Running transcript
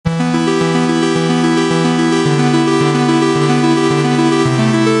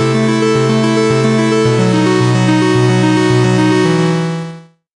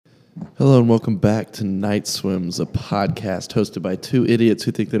back to Night Swims, a podcast hosted by two idiots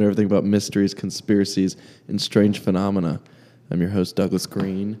who think they know everything about mysteries, conspiracies, and strange phenomena. I'm your host, Douglas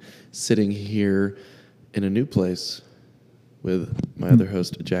Green, sitting here in a new place with my other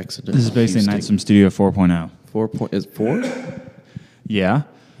host, Jackson. This is basically Night Swim Studio 4.0. Is 4? Yeah.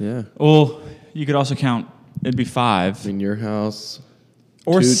 Yeah. Well, you could also count, it'd be 5. In your house.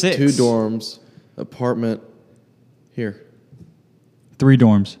 Or 6. 2 6. dorms, apartment. Here. 3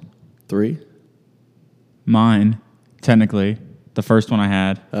 dorms. 3? Mine, technically. The first one I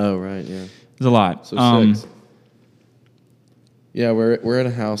had. Oh, right, yeah. There's a lot. So 6. Yeah, we're at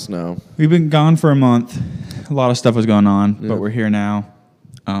a house now. We've been gone for a month. A lot of stuff was going on, Yeah. but we're here now.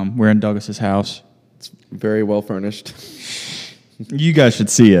 We're in Douglas's house. It's very well furnished. You guys should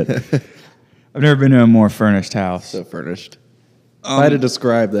see it. I've never been to a more furnished house. So furnished. If I had to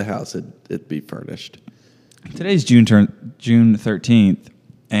describe the house, it'd be furnished. Today's June 13th,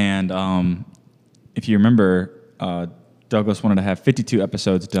 and if you remember, Douglas wanted to have 52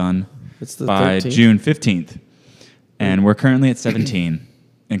 episodes done It's the by 13th? June 15th, and we're currently at 17,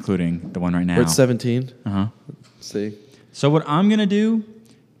 including the one right now. We're at 17. Uh-huh. See? So what I'm going to do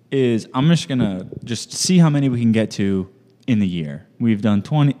is I'm just going to just see how many we can get to in the year. In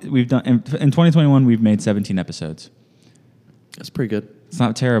 2021 we've made 17 episodes. That's pretty good. It's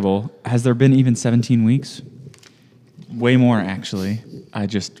not terrible. Has there been even 17 weeks? Way more, actually. I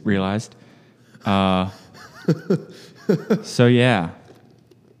just realized. So, yeah.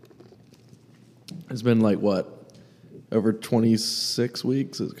 It's been like, what, over 26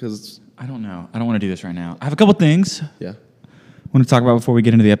 weeks? Because, I don't know. I don't want to do this right now. I have a couple things yeah. I want to talk about before we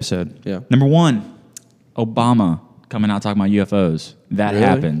get into the episode. Yeah. Number 1, Obama coming out talking about UFOs. That Really?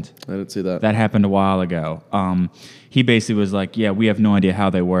 happened. I didn't see that. That happened a while ago. He basically was like, yeah, we have no idea how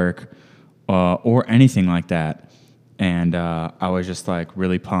they work or anything like that. And I was just like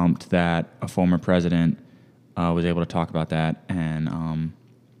really pumped that a former president was able to talk about that. And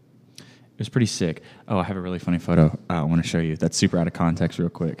it was pretty sick. Oh, I have a really funny photo I want to show you. That's super out of context real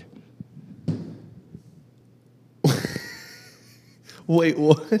quick. Wait,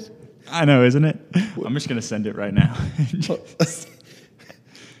 what? I know, isn't it? I'm just going to send it right now.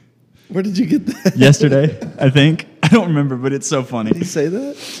 Where did you get that? Yesterday, I think. I don't remember, but it's so funny. Did you say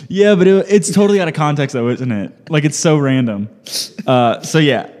that? Yeah, but it's totally out of context, though, isn't it? Like, it's so random. So,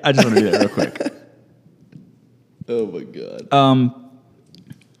 yeah, I just want to do that real quick. Oh, my God.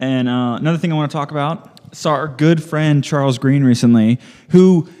 And another thing I want to talk about, saw our good friend Charles Green recently,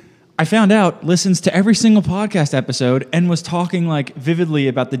 who I found out listens to every single podcast episode and was talking, like, vividly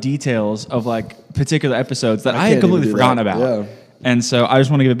about the details of, like, particular episodes that I had can't completely even do forgotten that. about. Yeah. And so I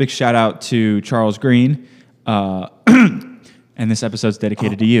just want to give a big shout out to Charles Green. And this episode's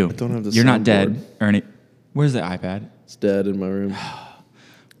dedicated to you. I don't have the You're not soundboard. dead or any. Where's the iPad? It's dead in my room.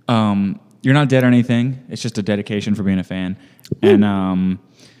 You're not dead or anything. It's just a dedication for being a fan. And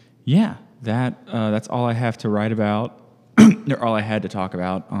yeah, that's all I have to write about. Or all I had to talk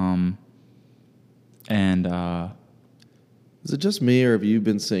about. Is it just me, or have you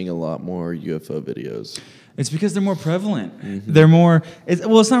been seeing a lot more UFO videos? It's because they're more prevalent. Mm-hmm. They're more. It's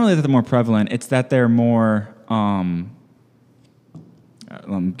not really that they're more prevalent. It's that they're more.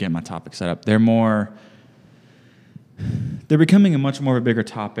 Let me get my topic set up. They're becoming a much more of a bigger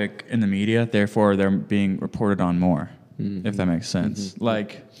topic in the media. Therefore, they're being reported on more. Mm-hmm. If that makes sense. Mm-hmm.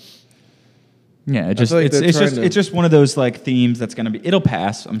 Like, yeah, it's just one of those like themes that's gonna be. It'll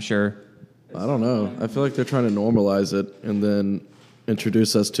pass, I'm sure. I don't know. I feel like they're trying to normalize it and then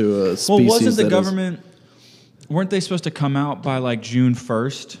introduce us to a species. Well, wasn't the government? Weren't they supposed to come out by like June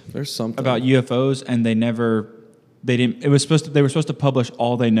 1st? There's something about UFOs, and they didn't. They were supposed to publish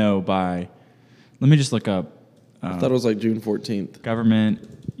all they know by. Let me just look up. I thought it was like June 14th.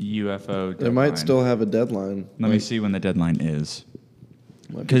 Government UFO deadline. They might still have a deadline. Let me see when the deadline is.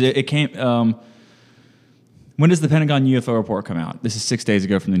 Because it came. When does the Pentagon UFO report come out? This is 6 days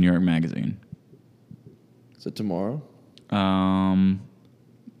ago from the New York Magazine. Is it tomorrow?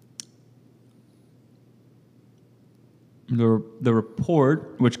 The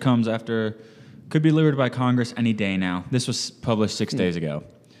report, which comes after, could be delivered by Congress any day now. This was published 6 days ago.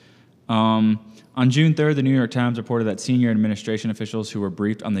 On June 3rd, the New York Times reported that senior administration officials who were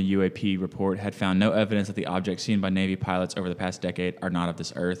briefed on the UAP report had found no evidence that the objects seen by Navy pilots over the past decade are not of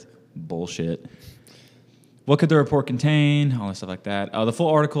this Earth. Bullshit. What could the report contain? All this stuff like that. The full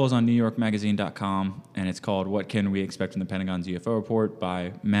article is on NewYorkMagazine.com, and it's called "What Can We Expect from the Pentagon's UFO Report"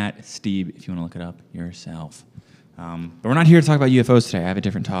 by Matt Steeb, if you want to look it up yourself. But we're not here to talk about UFOs today. I have a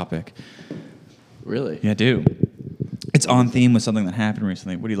different topic. Really? Yeah, I do. It's on theme with something that happened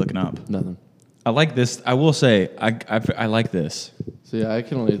recently. What are you looking up? Nothing. I like this. I will say, I like this. So yeah, I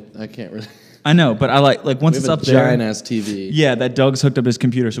can't really. I know, but I like once We it's have up a there. giant ass TV. Yeah, that Doug's hooked up his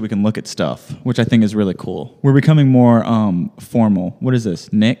computer so we can look at stuff, which I think is really cool. We're becoming more formal. What is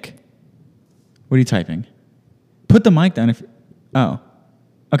this, Nick? What are you typing? Put the mic down. If oh,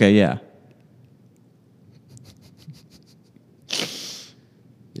 okay, yeah.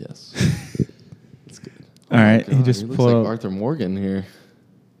 Yes. It's good. All right, God, he just looks pulled like up Arthur Morgan here.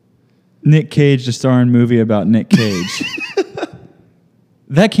 Nick Cage to star in movie about Nick Cage.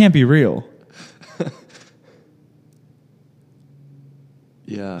 That can't be real.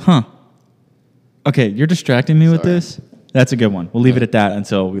 Yeah. Huh. Okay, you're distracting me with Sorry. this. That's a good one. We'll leave it at that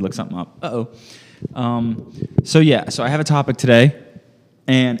until we look something up. So I have a topic today,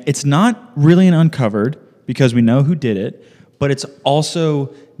 and it's not really an uncovered because we know who did it, but it's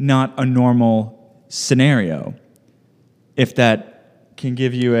also not a normal scenario. If that can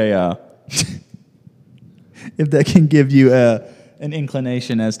give you an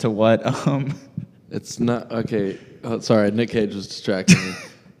inclination as to what It's not okay. Oh, sorry, Nick Cage was distracting me.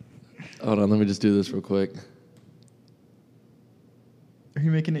 Hold on, let me just do this real quick. Are you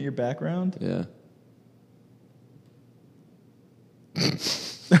making it your background? Yeah.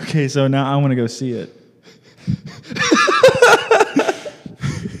 Okay, so now I want to go see it.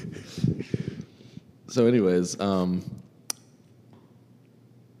 So, anyways, I'm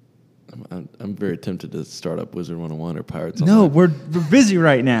very tempted to start up Wizard 101 or Pirates. No, Online. we're busy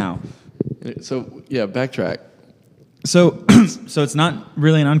right now. So yeah, backtrack. So it's not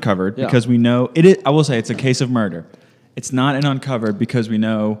really an uncovered Yeah. because we know it is. I will say it's a case of murder. It's not an uncovered because we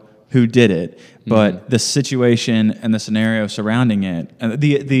know who did it, but the situation and the scenario surrounding it, and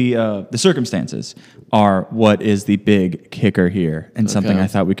the circumstances are what is the big kicker here, and something Okay. I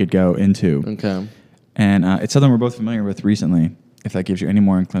thought we could go into. Okay. And it's something we're both familiar with recently. If that gives you any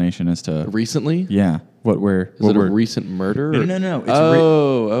more inclination as to Recently? yeah, what we're Is it a recent murder? No, or- no, no, it's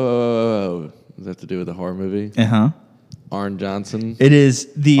Oh. Does that have to do with a horror movie? Arn Johnson. It is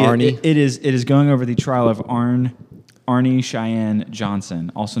the Arnie? It is going over the trial of Arnie Cheyenne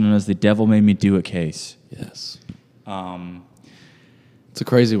Johnson, also known as the Devil Made Me Do It case. Yes. It's a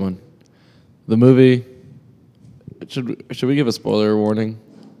crazy one. The movie. Should we give a spoiler warning?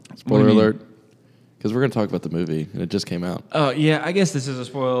 Spoiler What do you mean? alert. Because we're going to talk about the movie, and it just came out. Oh yeah, I guess this is a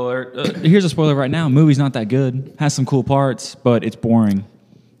spoiler alert. Here's a spoiler right now. Movie's not that good. Has some cool parts, but it's boring.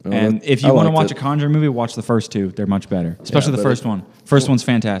 Oh, And that- if you I want to liked watch it. a Conjuring movie, watch the first two. They're much better, especially the but first it- one. First one's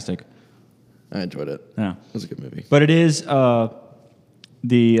fantastic. I enjoyed it. Yeah, It was a good movie. but it is the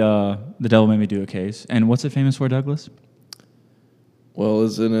Devil Made Me Do It case. And what's it famous for, Douglas? Well,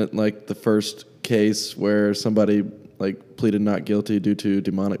 isn't it like the first case where somebody like pleaded not guilty due to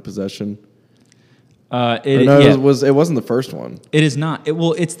demonic possession? It It wasn't the first one. It is not.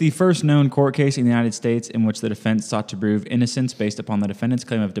 It's the first known court case in the United States in which the defense sought to prove innocence based upon the defendant's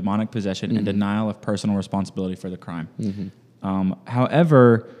claim of demonic possession and denial of personal responsibility for the crime.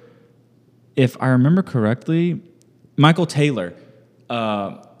 However, if I remember correctly, Michael Taylor,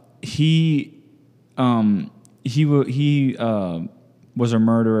 he was a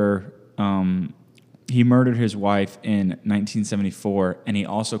murderer. He murdered his wife in 1974, and he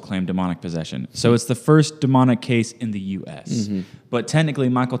also claimed demonic possession. So it's the first demonic case in the U.S. But technically,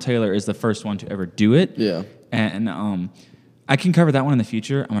 Michael Taylor is the first one to ever do it. Yeah. And I can cover that one in the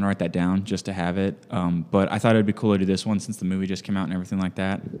future. I'm going to write that down just to have it. But I thought it would be cool to do this one since the movie just came out and everything like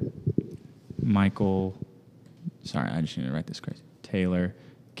that. Sorry, I just need to write this crazy. Taylor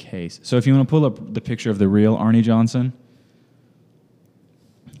case. So if you want to pull up the picture of the real Arnie Johnson,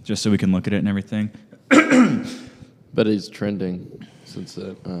 just so we can look at it and everything. But he's trending since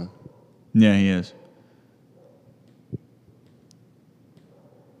it. Yeah, he is.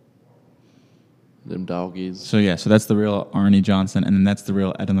 Them doggies. So that's the real Arnie Johnson, and then that's the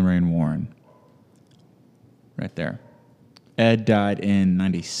real Ed and Lorraine Warren. Right there. Ed died in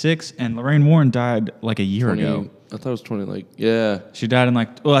 96, and Lorraine Warren died like a year ago. I thought it was 20. Yeah. She died in I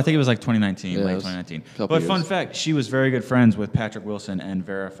think it was like 2019, Yeah, late it was 2019. couple But fun years. fact, she was very good friends with Patrick Wilson and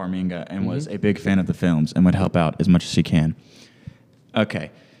Vera Farmiga and was a big fan of the films and would help out as much as she can.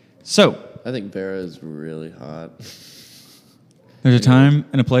 Okay. So, I think Vera is really hot. there's a time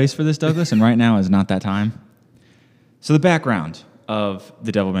and a place for this, Douglas, and right now is not that time. So the background of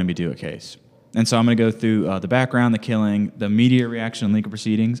the Devil Made Me Do It case. And so I'm going to go through the background, the killing, the media reaction and legal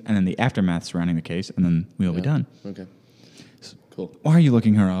proceedings, and then the aftermath surrounding the case, and then we'll be done. Okay. Cool. Why are you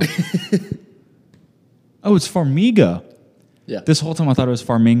looking her up? Oh, it's Farmiga. Yeah. This whole time I thought it was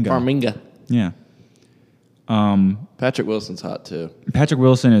Farminga. Farminga. Yeah. Patrick Wilson's hot too. Patrick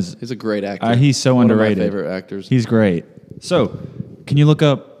Wilson is He's a great actor. he's so One underrated. of my favorite actors. He's great. So, can you look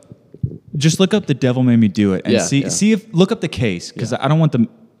up the Devil Made Me Do It and Yeah, see yeah. see if look up the case because Yeah. I don't want the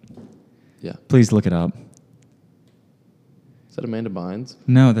Yeah. Please look it up. Is that Amanda Bynes?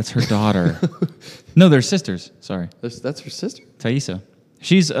 No, that's her daughter. No, they're sisters. Sorry. That's her sister? Thaisa.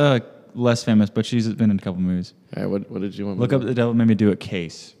 She's less famous, but she's been in a couple movies. All right, what did you want me Look to up The Devil Made Me Do It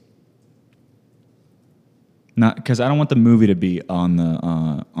case. Not because I don't want the movie to be on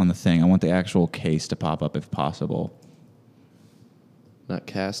the thing. I want the actual case to pop up if possible. Not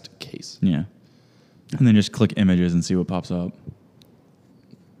cast, case. Yeah. And then just click images and see what pops up.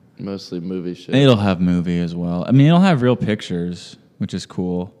 Mostly movie shit. It'll have movie as well. I mean, it'll have real pictures, which is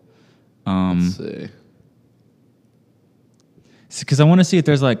cool. Let's see. Because I want to see if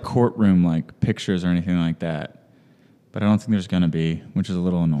there's like courtroom like pictures or anything like that. But I don't think there's going to be, which is a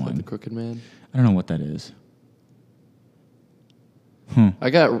little Is that annoying. the Crooked Man? I don't know what that is. I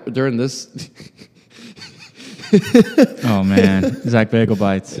got, during this... Oh, man. Zach Bagel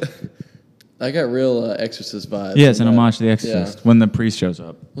Bites. I got real Exorcist vibes. Yeah, it's an from that. homage to The Exorcist Yeah. when the priest shows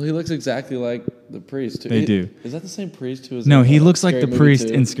up. Well, he looks exactly like the priest, too. They do. Is that the same priest who is No, in, he looks like Scary the Movie priest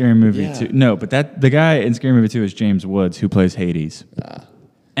 2? in Scary Movie Yeah. 2. No, but the guy in Scary Movie 2 is James Woods, who plays Hades.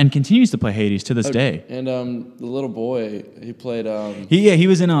 And continues to play Hades to this day. And the little boy, he played He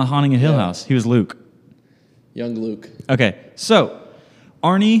was in Haunting at Hill House. He was Luke. young Luke. Okay, so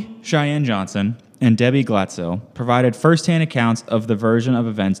Arnie Cheyenne Johnson and Debbie Glatzel provided firsthand accounts of the version of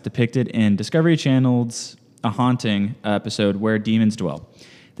events depicted in Discovery Channel's A Haunting episode Where Demons Dwell.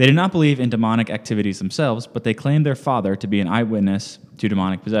 They did not believe in demonic activities themselves, but they claimed their father to be an eyewitness to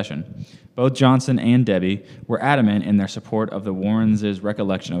demonic possession. Both Johnson and Debbie were adamant in their support of the Warrens'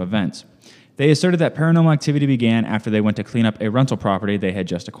 recollection of events. They asserted that paranormal activity began after they went to clean up a rental property they had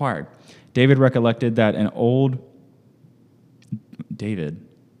just acquired. David recollected that an old... David?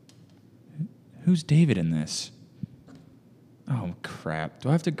 Who's David in this? Oh, crap. Do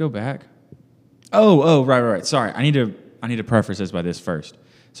I have to go back? Oh, right. Sorry. I need to preface this by this first.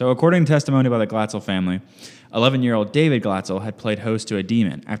 So, according to testimony by the Glatzel family, 11-year-old David Glatzel had played host to a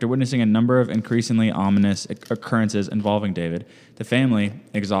demon. After witnessing a number of increasingly ominous occurrences involving David, the family,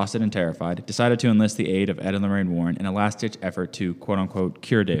 exhausted and terrified, decided to enlist the aid of Ed and Lorraine Warren in a last-ditch effort to, quote-unquote,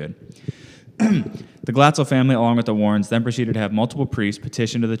 cure David. The Glatzel family, along with the Warrens, then proceeded to have multiple priests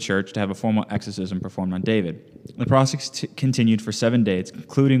petition to the church to have a formal exorcism performed on David. The process continued for 7 days,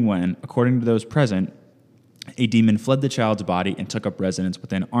 concluding when, according to those present, a demon fled the child's body and took up residence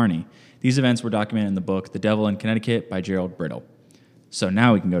within Arnie. These events were documented in the book The Devil in Connecticut by Gerald Brittle. So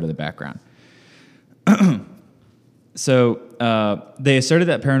now we can go to the background. They asserted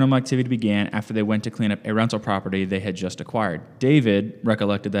that paranormal activity began after they went to clean up a rental property they had just acquired. David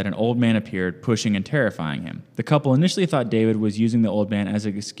recollected that an old man appeared, pushing and terrifying him. The couple initially thought David was using the old man as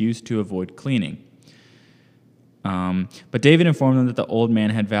an excuse to avoid cleaning. But David informed them that the old man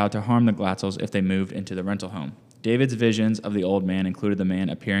had vowed to harm the Glatzels if they moved into the rental home. David's visions of the old man included the man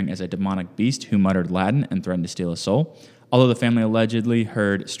appearing as a demonic beast who muttered Latin and threatened to steal his soul. Although the family allegedly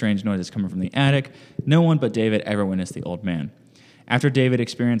heard strange noises coming from the attic, no one but David ever witnessed the old man. After David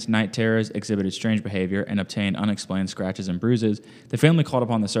experienced night terrors, exhibited strange behavior, and obtained unexplained scratches and bruises, the family called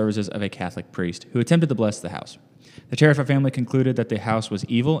upon the services of a Catholic priest who attempted to bless the house. The terrified family concluded that the house was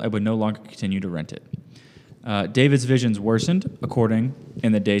evil and would no longer continue to rent it. David's visions worsened, according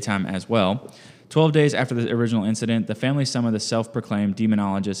in the daytime as well. 12 days after the original incident, the family summoned the self-proclaimed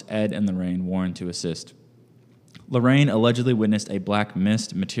demonologists Ed and Lorraine Warren to assist. Lorraine allegedly witnessed a black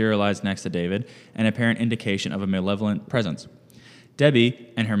mist materialize next to David, an apparent indication of a malevolent presence.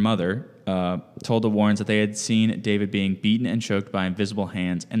 Debbie and her mother told the Warrens that they had seen David being beaten and choked by invisible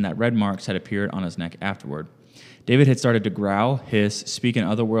hands and that red marks had appeared on his neck afterward. David had started to growl, hiss, speak in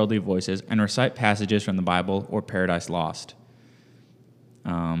otherworldly voices, and recite passages from the Bible or Paradise Lost.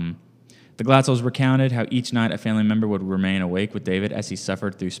 The Glatzels recounted how each night a family member would remain awake with David as he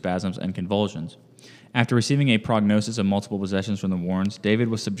suffered through spasms and convulsions. After receiving a prognosis of multiple possessions from the Warrens, David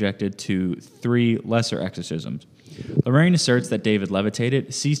was subjected to 3 lesser exorcisms. Lorraine asserts that David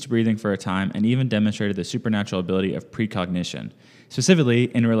levitated, ceased breathing for a time, and even demonstrated the supernatural ability of precognition, specifically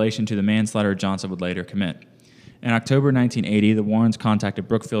in relation to the manslaughter Johnson would later commit. In October 1980, the Warrens contacted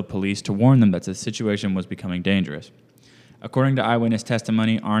Brookfield police to warn them that the situation was becoming dangerous. According to eyewitness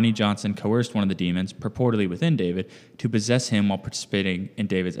testimony, Arnie Johnson coerced one of the demons, purportedly within David, to possess him while participating in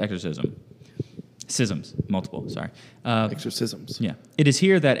David's exorcism. Multiple. Exorcisms. Yeah. It is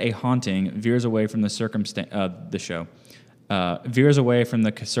here that a haunting veers away from the circumstances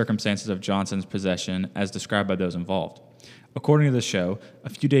of Johnson's possession as described by those involved. According to the show, a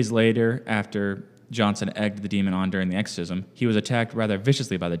few days later, after Johnson egged the demon on during the exorcism, he was attacked rather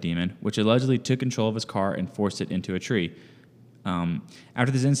viciously by the demon, which allegedly took control of his car and forced it into a tree.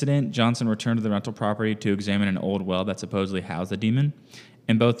 After this incident, Johnson returned to the rental property to examine an old well that supposedly housed the demon.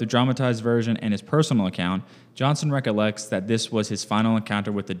 In both the dramatized version and his personal account, Johnson recollects that this was his final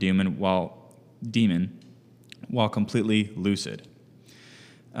encounter with the demon while completely lucid.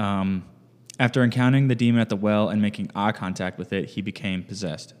 After encountering the demon at the well and making eye contact with it, he became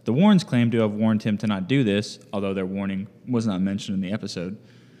possessed. The Warrens claim to have warned him to not do this, although their warning was not mentioned in the episode.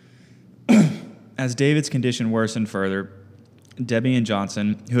 As David's condition worsened further, Debbie and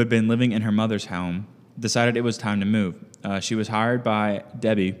Johnson, who had been living in her mother's home, decided it was time to move.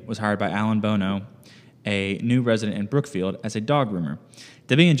 Debbie was hired by Alan Bono, a new resident in Brookfield, as a dog groomer.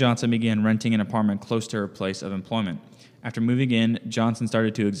 Debbie and Johnson began renting an apartment close to her place of employment. After moving in, Johnson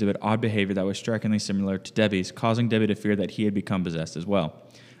started to exhibit odd behavior that was strikingly similar to Debbie's, causing Debbie to fear that he had become possessed as well.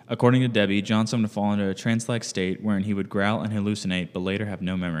 According to Debbie, Johnson would fall into a trance-like state wherein he would growl and hallucinate, but later have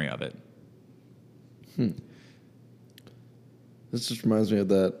no memory of it. This just reminds me of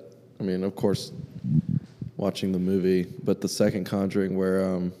that. I mean, of course, watching the movie, but the second Conjuring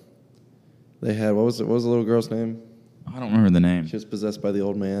where they had what was the little girl's name? I don't remember the name. She was possessed by the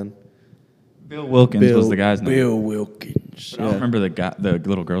old man. Bill Wilkins was the guy's name. Bill Wilkins. I don't remember the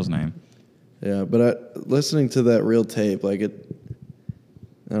little girl's name. Yeah, but listening to that real tape, like it,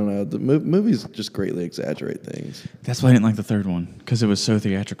 I don't know. The movies just greatly exaggerate things. That's why I didn't like the third one, because it was so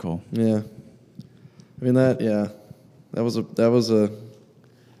theatrical. Yeah, I mean that was a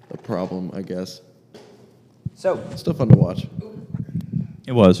problem, I guess. So still fun to watch.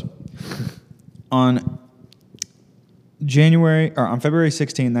 It was. On February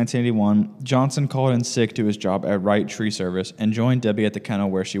 16, 1981, Johnson called in sick to his job at Wright Tree Service and joined Debbie at the kennel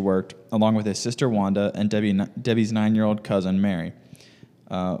where she worked, along with his sister Wanda and Debbie's 9-year-old cousin Mary.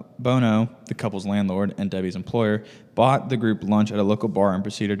 Bono, the couple's landlord and Debbie's employer, bought the group lunch at a local bar and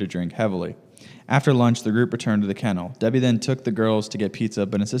proceeded to drink heavily. After lunch, the group returned to the kennel. Debbie then took the girls to get pizza,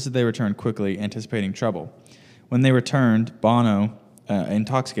 but insisted they return quickly, anticipating trouble. When they returned, Bono,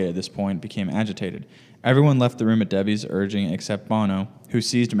 intoxicated at this point, became agitated. Everyone left the room at Debbie's urging except Bono, who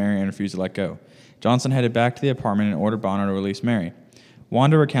seized Mary and refused to let go. Johnson headed back to the apartment and ordered Bono to release Mary.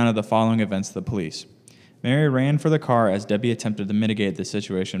 Wanda recounted the following events to the police. Mary ran for the car as Debbie attempted to mitigate the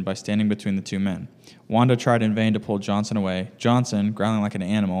situation by standing between the two men. Wanda tried in vain to pull Johnson away. Johnson, growling like an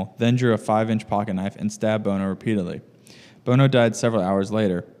animal, then drew a 5-inch pocket knife and stabbed Bono repeatedly. Bono died several hours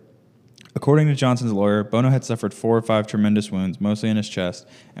later. According to Johnson's lawyer, Bono had suffered 4 or 5 tremendous wounds, mostly in his chest,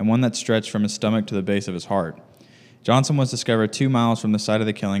 and one that stretched from his stomach to the base of his heart. Johnson was discovered 2 miles from the site of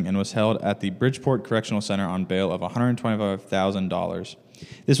the killing and was held at the Bridgeport Correctional Center on bail of $125,000.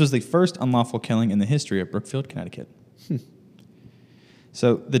 This was the first unlawful killing in the history of Brookfield, Connecticut.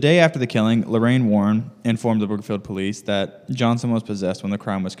 So, the day after the killing, Lorraine Warren informed the Brookfield police that Johnson was possessed when the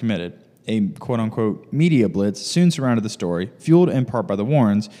crime was committed. A quote-unquote media blitz soon surrounded the story, fueled in part by the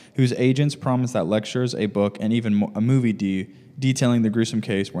Warrens, whose agents promised that lectures, a book, and even a movie detailing the gruesome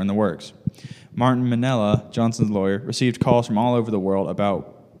case were in the works. Martin Minella, Johnson's lawyer, received calls from all over the world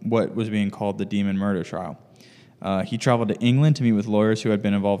about what was being called the Demon Murder Trial. He traveled to England to meet with lawyers who had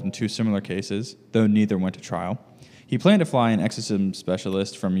been involved in 2 similar cases, though neither went to trial. He planned to fly an exorcism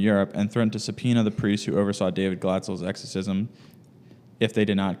specialist from Europe and threatened to subpoena the priests who oversaw David Glatzel's exorcism if they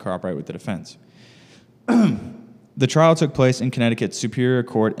did not cooperate with the defense. The trial took place in Connecticut's Superior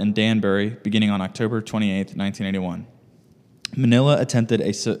Court in Danbury, beginning on October 28, 1981. Manila attempted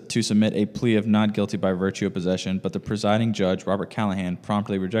to submit a plea of not guilty by virtue of possession, but the presiding judge, Robert Callahan,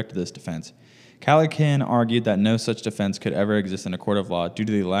 promptly rejected this defense. Callahan argued that no such defense could ever exist in a court of law due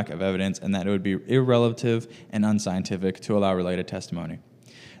to the lack of evidence and that it would be irrelative and unscientific to allow related testimony.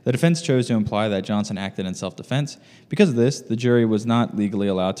 The defense chose to imply that Johnson acted in self-defense. Because of this, the jury was not legally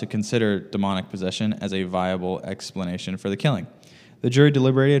allowed to consider demonic possession as a viable explanation for the killing. The jury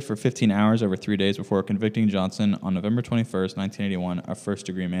deliberated for 15 hours over 3 days before convicting Johnson on November 21st, 1981, of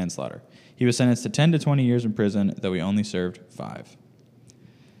first-degree manslaughter. He was sentenced to 10 to 20 years in prison, though he only served 5.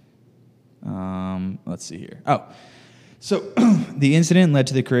 Let's see here. So the incident led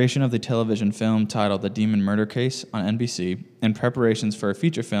to the creation of the television film titled The Demon Murder Case on NBC and preparations for a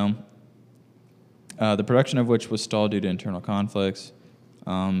feature film, the production of which was stalled due to internal conflicts.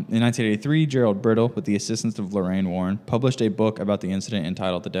 In 1983, Gerald Brittle, with the assistance of Lorraine Warren, published a book about the incident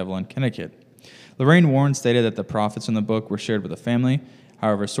entitled The Devil in Connecticut. Lorraine Warren stated that the profits from the book were shared with the family.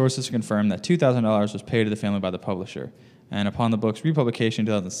 However, sources confirmed that $2,000 was paid to the family by the publisher. And upon the book's republication in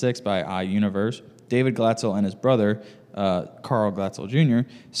 2006 by iUniverse, David Glatzel and his brother, Carl Glatzel Jr.,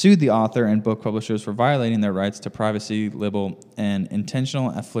 sued the author and book publishers for violating their rights to privacy, libel, and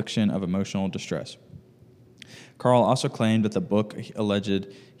intentional affliction of emotional distress. Carl also claimed that the book alleged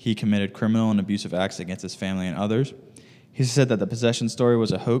he committed criminal and abusive acts against his family and others. He said that the possession story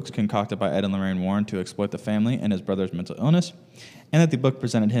was a hoax concocted by Ed and Lorraine Warren to exploit the family and his brother's mental illness, and that the book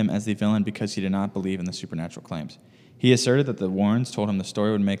presented him as the villain because he did not believe in the supernatural claims. He asserted that the Warrens told him the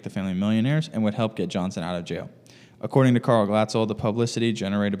story would make the family millionaires and would help get Johnson out of jail. According to Carl Glatzel, the publicity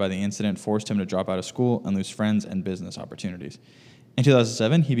generated by the incident forced him to drop out of school and lose friends and business opportunities. In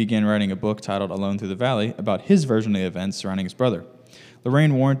 2007, he began writing a book titled Alone Through the Valley about his version of the events surrounding his brother.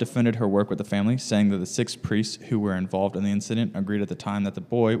 Lorraine Warren defended her work with the family, saying that the 6 priests who were involved in the incident agreed at the time that the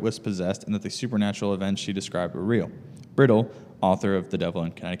boy was possessed and that the supernatural events she described were real. Brittle, author of The Devil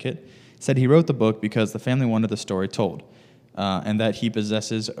in Connecticut, said he wrote the book because the family wanted the story told, and that he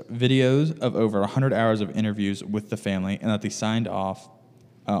possesses videos of over 100 hours of interviews with the family, and that they signed off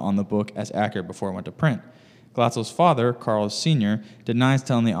on the book as accurate before it went to print. Glatzel's father, Carl Sr., denies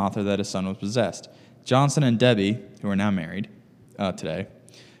telling the author that his son was possessed. Johnson and Debbie, who are now married today,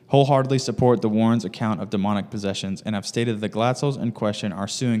 wholeheartedly support the Warrens' account of demonic possessions and have stated that the Glatzels in question are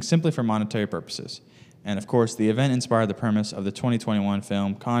suing simply for monetary purposes. And, of course, the event inspired the premise of the 2021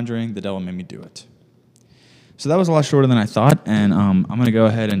 film Conjuring, The Devil Made Me Do It. So that was a lot shorter than I thought, and I'm going to go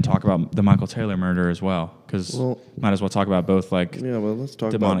ahead and talk about the Michael Taylor murder as well, because might as well talk about both, like, let's talk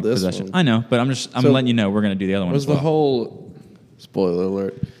demonic about this possession. one. I know, but I'm letting you know we're going to do the other one as well. Was the whole, spoiler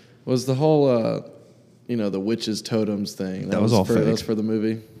alert, was the whole, the witches' totems thing. That was all fake. That was for the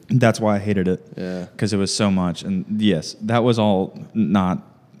movie? That's why I hated it. Yeah. Because it was so much. And yes, that was all not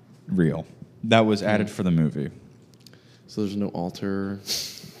real. That was added for the movie. So there's no altar?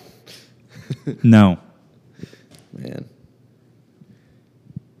 No. Man.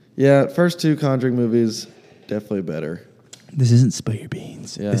 Yeah, first 2 Conjuring movies, definitely better. This isn't Spill Your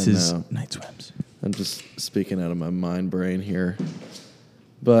Beans. Yeah, this is no. Night Swims. I'm just speaking out of my mind brain here.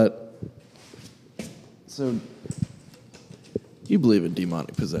 But, so, you believe in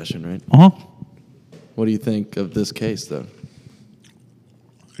demonic possession, right? Uh-huh. What do you think of this case, though?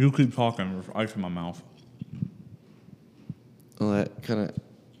 You keep talking with ice in my mouth. Well, that kind of...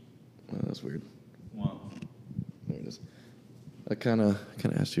 that's weird. What? There it is. I kind of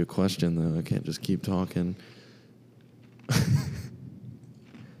asked you a question, though. I can't just keep talking.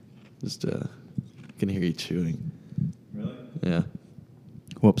 Just, I can hear you chewing. Really? Yeah.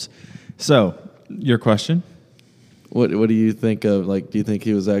 Whoops. So, your question? What do you think of, do you think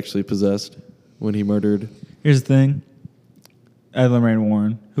he was actually possessed when he murdered? Here's the thing. Ed and Lorraine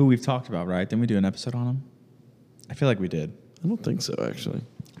Warren, who we've talked about, right? Didn't we do an episode on him? I feel like we did. I don't think so, actually.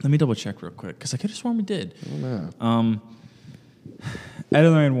 Let me double check real quick, because I could have sworn we did. I don't know. Ed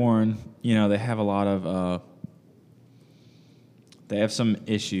and Lorraine Warren, they have a lot of... they have some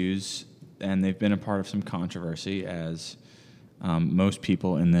issues, and they've been a part of some controversy, as most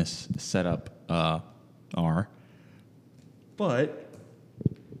people in this setup are. But,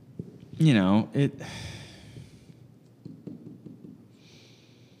 it...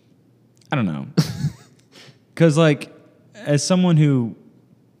 I don't know. Because, as someone who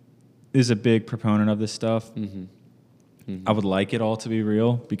is a big proponent of this stuff, I would like it all to be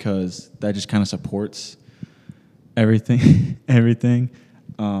real, because that just kind of supports everything.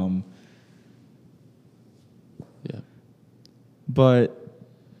 Yeah. But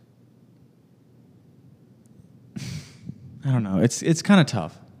I don't know. It's kind of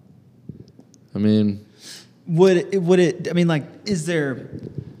tough. I mean... is there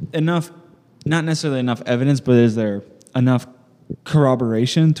enough, not necessarily enough evidence, but is there enough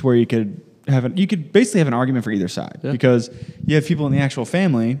corroboration to where you could basically have an argument for either side? Yeah. Because you have people in the actual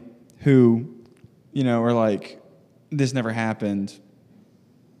family who, are like, this never happened.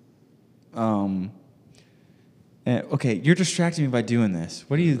 Okay, you're distracting me by doing this.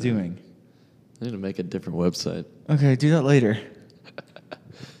 What are you doing? I need to make a different website. Okay, do that later.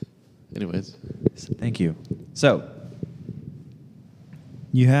 Anyways. Thank you. So,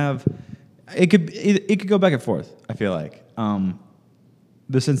 you have... It could go back and forth, I feel like.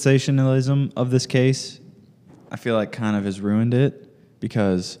 The sensationalism of this case, I feel like kind of has ruined it,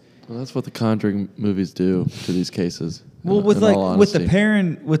 because... Well, that's what the Conjuring movies do to these cases. Well, with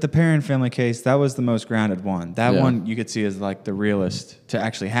the Perrin family case, that was the most grounded one. That one you could see as the realest to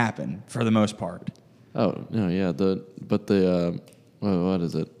actually happen for the most part. Oh no, yeah. What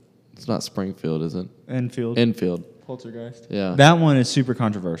is it? It's not Springfield, is it? Enfield. Poltergeist. Yeah. That one is super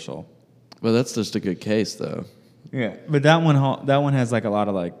controversial. But that's just a good case, though. Yeah, but that one has a lot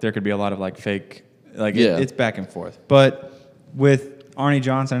of there could be a lot of fake, it's back and forth. But with Arnie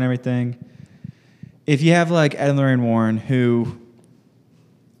Johnson and everything, if you have Ed and Lorraine Warren, who,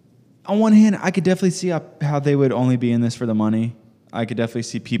 on one hand, I could definitely see how they would only be in this for the money. I could definitely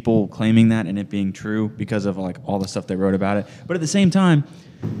see people claiming that and it being true because of all the stuff they wrote about it. But at the same time,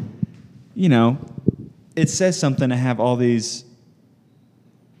 if it says something to have all these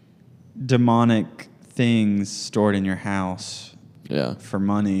demonic things stored in your house Yeah. for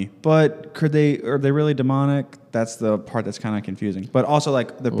money. But are they really demonic? That's the part that's kind of confusing. But also,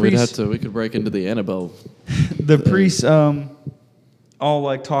 like, the priests, We could break into the Annabelle. the priests, all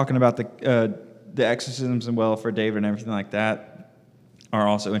like talking about the exorcisms and for David and everything like that are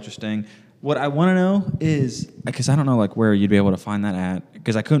also interesting. What I want to know is, because I don't know like where you'd be able to find that at,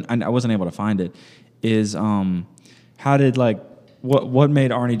 because I wasn't able to find it. Is how did what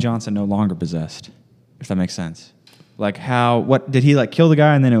made Arnie Johnson no longer possessed? If that makes sense. Like what did he kill the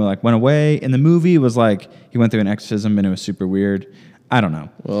guy and then it went away? In the movie, it was like he went through an exorcism and it was super weird. I don't know.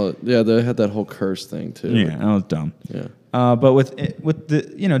 Well, yeah, they had that whole curse thing too. Yeah, that was dumb. Yeah. But with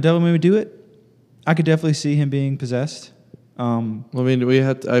the Devil Made Me Do It, I could definitely see him being possessed. Well, I mean,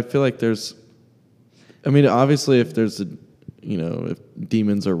 I feel like there's. I mean, obviously, if there's if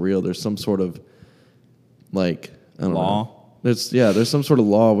demons are real, there's some sort of I don't Law? know. There's some sort of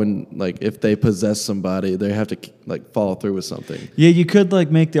law when if they possess somebody, they have to follow through with something. Yeah, you could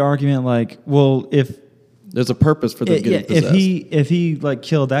make the argument well, if There's a purpose for them getting possessed. if he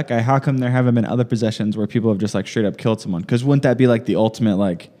killed that guy, how come there haven't been other possessions where people have just straight up killed someone? Because wouldn't that be the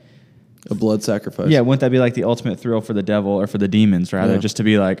ultimate a blood sacrifice? Yeah, wouldn't that be the ultimate thrill for the devil or for the demons rather? Yeah. Just to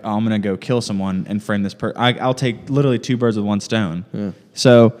be oh, I'm gonna go kill someone and frame this person. I'll take literally 2 birds with 1 stone. Yeah.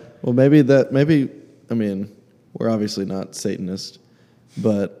 So Well, I mean, we're obviously not Satanists,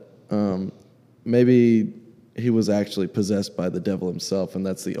 but maybe he was actually possessed by the devil himself, and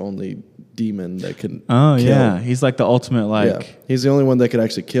that's the only demon that can oh kill. yeah, he's the ultimate Yeah. He's the only one that could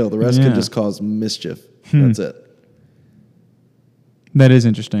actually kill. The rest Yeah. can just cause mischief. That's it. That is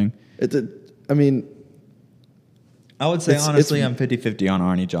interesting. I mean, I would say It's- honestly, it's- I'm 50-50 on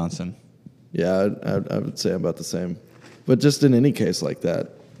Arnie Johnson. yeah, I would say I'm about the same. But just in any case like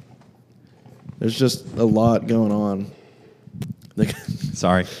that, there's just a lot going on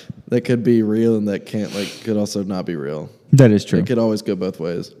Sorry, that could be real and that could also not be real. that is true. It could always go both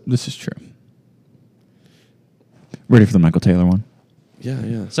ways. This is true. Ready for the Michael Taylor one? Yeah,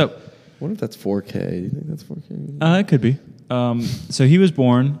 yeah. So, What if that's 4K? You think that's 4K? it could be. So he was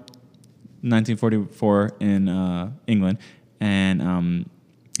born 1944 in England, and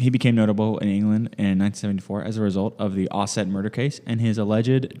he became notable in England in 1974 as a result of the Ossett murder case and his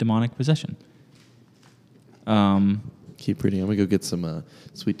alleged demonic possession. Keep reading. I'm gonna go get some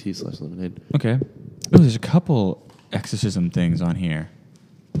sweet tea / lemonade. Okay. Oh, there's a couple exorcism things on here.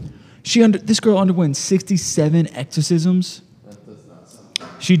 This girl underwent 67 exorcisms. That does not sound.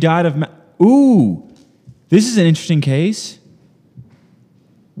 She died of. Ooh, this is an interesting case.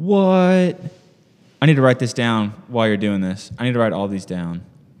 What? I need to write this down while you're doing this. I need to write all these down.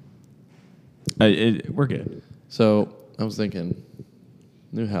 We're good. So I was thinking,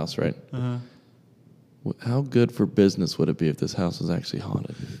 new house, right? How good for business would it be if this house was actually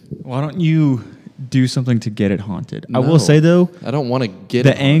haunted? Why don't you do something to get it haunted? I No. will say though, I don't want to get the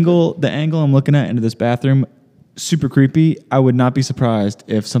it haunted. angle I'm looking at into this bathroom, super creepy. I would not be surprised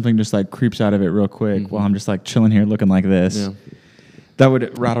if something just creeps out of it real quick while I'm just chilling here looking like this. Yeah. That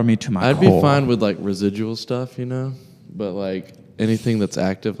would rattle me to my I'd core. be fine with residual stuff, but anything that's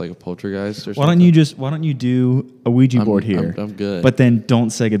active, like a poltergeist or something. Why don't you do a Ouija board here? I'm good. But then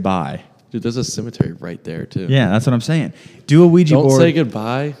don't say goodbye. Dude, there's a cemetery right there too. Yeah, that's what I'm saying. Do a Ouija Don't board. say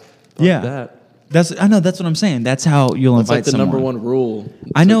goodbye. Fuck Yeah. that. I know. That's what I'm saying. That's how you'll That's invite the someone. number one rule.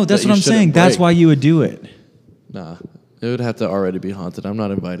 I know. That's that what you I'm saying. shouldn't That's break. why you would do it. Nah, it would have to already be haunted. I'm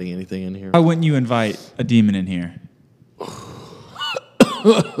not inviting anything in here. Why wouldn't you invite a demon in here?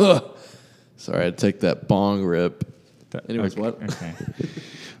 Sorry, I'd take that bong rip. Anyways, Okay, what? Okay.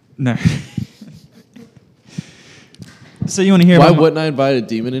 No. So you want to hear Why about wouldn't I invite a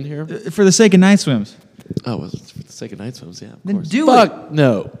demon in here? for the sake of night swims? Oh, well, it's for the sake of night swims, yeah, of Then course. do Fuck,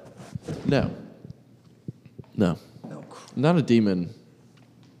 no. Not a demon.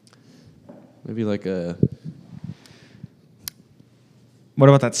 Maybe a What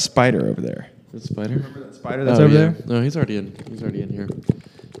about that spider over there? spider. Remember that spider that's over there? No, he's already in. He's already in here.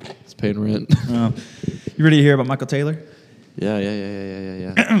 He's paying rent. Oh. You ready to hear about Michael Taylor?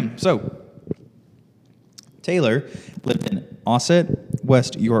 Yeah. So, Taylor lived in Ossett,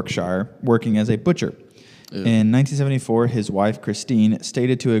 West Yorkshire, working as a butcher. Ew. In 1974, his wife, Christine,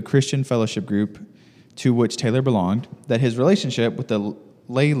 stated to a Christian fellowship group to which Taylor belonged that his relationship with the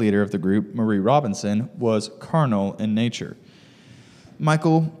lay leader of the group, Marie Robinson, was carnal in nature.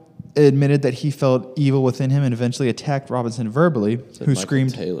 Michael admitted that he felt evil within him and eventually attacked Robinson verbally, Said who Michael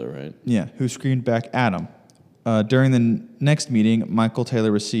screamed Taylor, right? Yeah, who screamed back at him. During the next meeting, Michael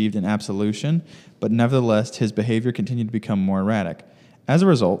Taylor received an absolution, but nevertheless, his behavior continued to become more erratic. As a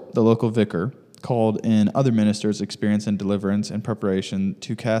result, the local vicar called in other ministers' experience and deliverance in preparation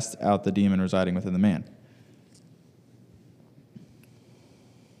to cast out the demon residing within the man.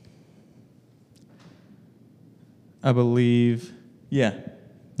 I believe,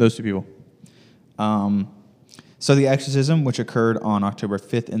 those two people. So the exorcism, which occurred on October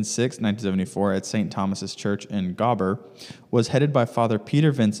 5th and 6th, 1974, at St. Thomas's Church in Gobber, was headed by Father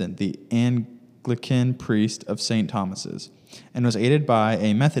Peter Vincent, the Anglican priest of St. Thomas's, and was aided by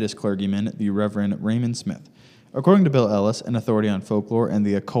a Methodist clergyman, the Reverend Raymond Smith. According to Bill Ellis, an authority on folklore and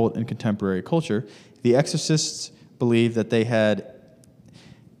the occult in contemporary culture, the exorcists believed that they had,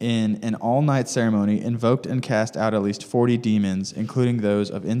 in an all-night ceremony, invoked and cast out at least 40 demons, including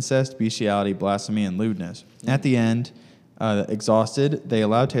those of incest, bestiality, blasphemy, and lewdness. At the end, exhausted, they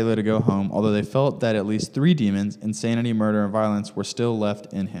allowed Taylor to go home, although they felt that at least 3 demons, insanity, murder, and violence, were still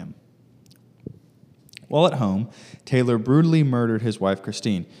left in him. While at home, Taylor brutally murdered his wife,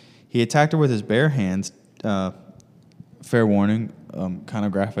 Christine. He attacked her with his bare hands. Fair warning, kind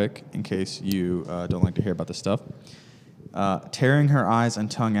of graphic, in case you don't like to hear about this stuff. Tearing her eyes and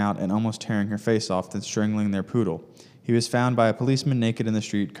tongue out and almost tearing her face off, then strangling their poodle. He was found by a policeman naked in the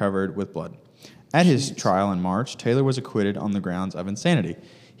street, covered with blood. At his trial in March, Taylor was acquitted on the grounds of insanity.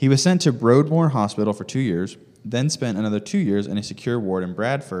 He was sent to Broadmoor Hospital for 2 years, then spent another 2 years in a secure ward in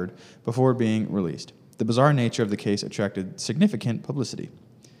Bradford before being released. The bizarre nature of the case attracted significant publicity.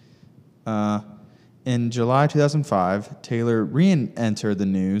 In July 2005, Taylor re-entered the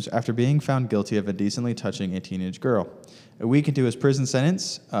news after being found guilty of indecently touching a teenage girl. A week into his prison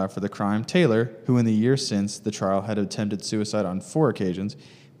sentence for the crime, Taylor, who in the years since the trial had attempted suicide on 4 occasions,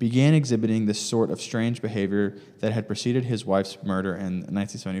 began exhibiting the sort of strange behavior that had preceded his wife's murder in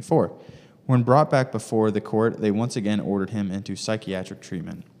 1974. When brought back before the court, they once again ordered him into psychiatric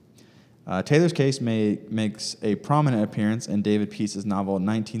treatment. Taylor's case makes a prominent appearance in David Peace's novel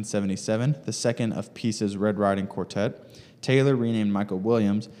 1977, the second of Peace's Red Riding Quartet. Taylor, renamed Michael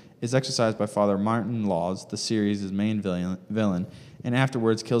Williams, is exorcised by Father Martin Laws, the series' main villain, and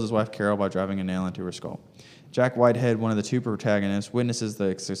afterwards kills his wife Carol by driving a nail into her skull. Jack Whitehead, one of the 2 protagonists, witnesses the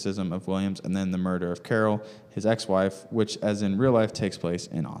exorcism of Williams and then the murder of Carol, his ex-wife, which, as in real life, takes place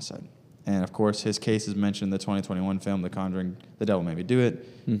in Ossett. And, of course, his case is mentioned in the 2021 film The Conjuring, The Devil Made Me Do It,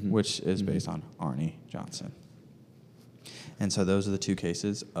 which is based on Arnie Johnson. And so those are the 2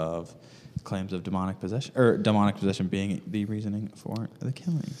 cases of claims of demonic possession being the reasoning for the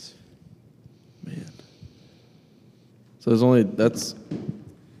killings. Man. So there's only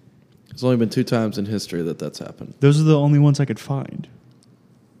been 2 times in history that's happened. Those are the only ones I could find.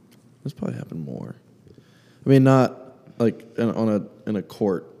 There's probably happened more. I mean, not like in a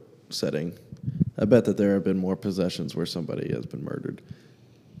court setting. I bet that there have been more possessions where somebody has been murdered,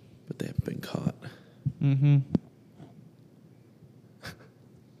 but they haven't been caught. Mm-hmm.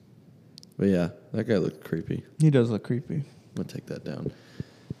 But yeah, that guy looked creepy. He does look creepy. I'm gonna take that down.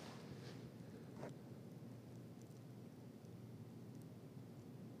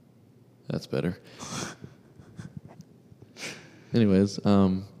 That's better. Anyways,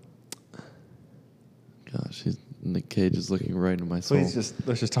 gosh, Nick Cage is looking right into my soul. Let's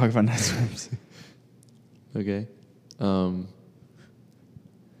just talk about Night Swims. Okay.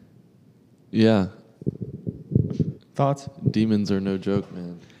 Yeah. Thoughts? Demons are no joke,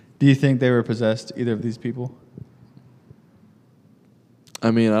 man. Do you think they were possessed, either of these people? I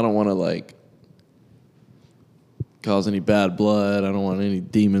mean, I don't want to cause any bad blood. I don't want any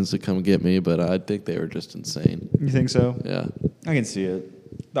demons to come get me, but I think they were just insane. You think so? Yeah. I can see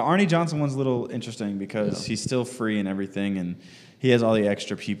it. The Arnie Johnson one's a little interesting because he's still free and everything, and he has all the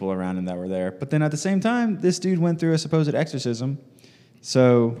extra people around him that were there. But then at the same time, this dude went through a supposed exorcism.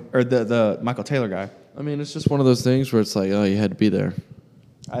 Or the Michael Taylor guy. I mean, it's just one of those things where it's like, oh, you had to be there.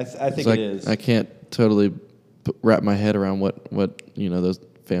 I think it is. I can't totally wrap my head around what those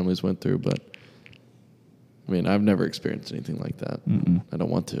families went through, but I mean, I've never experienced anything like that. Mm-mm. I don't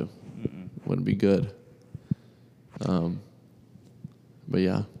want to. Wouldn't be good. But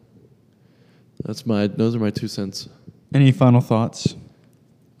yeah, those are my 2 cents. Any final thoughts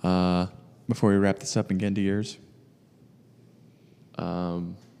before we wrap this up and get into yours?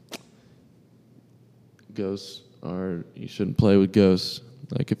 Ghosts you shouldn't play with ghosts.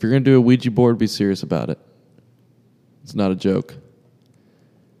 Like, if you're going to do a Ouija board, be serious about it. It's not a joke.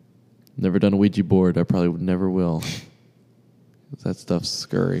 Never done a Ouija board. I probably never will. That stuff's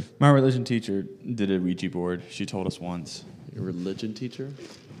scurry. My religion teacher did a Ouija board. She told us once. Your religion teacher?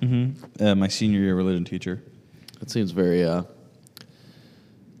 Mm-hmm. My senior year religion teacher. That seems very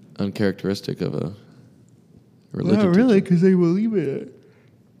uncharacteristic of a religion Not really, teacher. because they believe in it.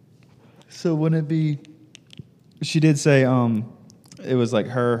 So wouldn't it be... She did say it was like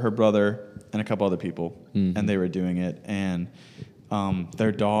her brother, and a couple other people, and they were doing it, and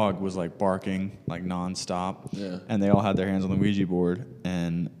their dog was like barking like nonstop, and they all had their hands on the Ouija board,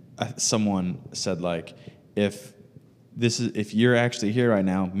 and someone said like, if you're actually here right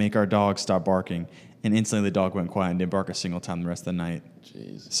now, make our dog stop barking, and instantly the dog went quiet and didn't bark a single time the rest of the night.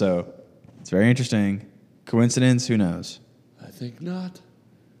 Jeez. So it's very interesting. Coincidence? Who knows? I think not.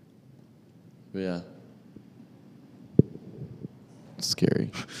 But yeah.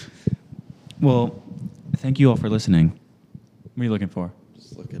 Scary. Well, thank you all for listening. What are you looking for?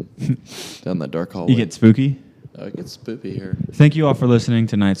 Just looking down that dark hallway. You get spooky? Oh, it gets spoopy here. Thank you all for listening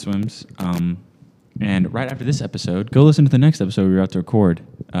to Night Swims. And right after this episode, go listen to the next episode we were about to record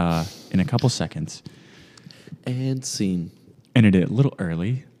in a couple seconds. And scene. Ended it a little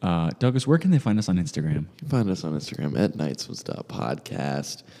early. Douglas, where can they find us on Instagram? You can find us on Instagram at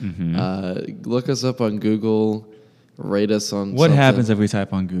nightswims.podcast. Mm-hmm. Look us up on Google. Rate us on What something. happens if we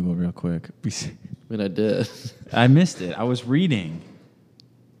type on Google real quick? I mean, I did. I missed it. I was reading.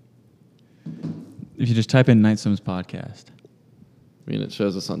 If you just type in Night Swims Podcast. I mean, it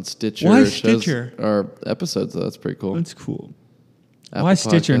shows us on Stitcher. Why It shows Stitcher? our episodes, though. That's pretty cool. That's cool. Apple Why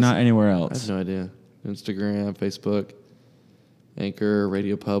Stitcher, Podcasts. not anywhere I else? have no idea. Instagram, Facebook, Anchor,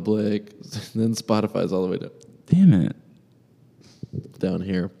 Radio Public. Then Spotify's all the way Damn it. down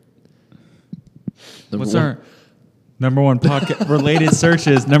here. What's our number one podcast? Related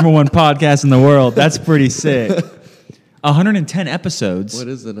searches, number one podcast in the world. That's pretty sick. 110 episodes. What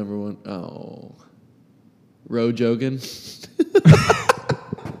is the number one? Oh. Rojogan?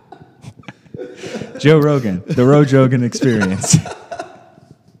 Joe Rogan. The Rojogan Experience.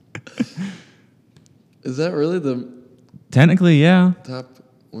 Is that really the Technically, yeah. top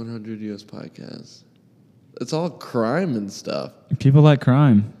 100 U.S. podcasts? It's all crime and stuff. People like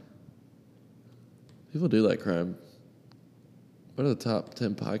crime. People do like crime. What are the top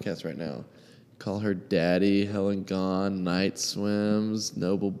 10 podcasts right now? Call Her Daddy, Helen Gone, Night Swims,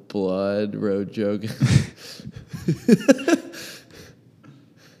 Noble Blood, Road Joke.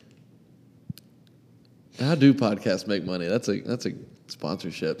 How do podcasts make money? That's a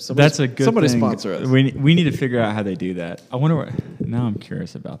sponsorship. That's a good somebody thing. sponsor us. We need to figure out how they do that. I wonder what. Now I'm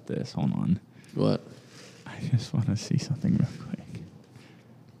curious about this. Hold on. What? I just want to see something real quick.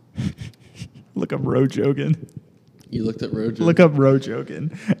 Look up Rojogan. You looked at Road Joke? Look up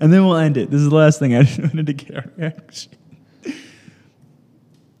Rojogan. And then we'll end it. This is the last thing. I just wanted to get our reaction.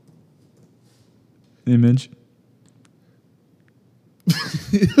 Image.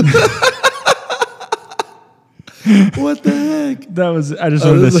 What the heck? That was. I just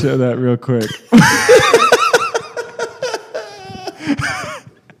wanted to show that real quick.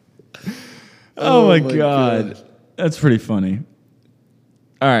 Oh my God. That's pretty funny.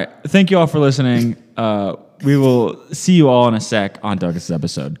 All right. Thank you all for listening. We will see you all in a sec on Douglas'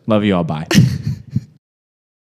 episode. Love you all. Bye.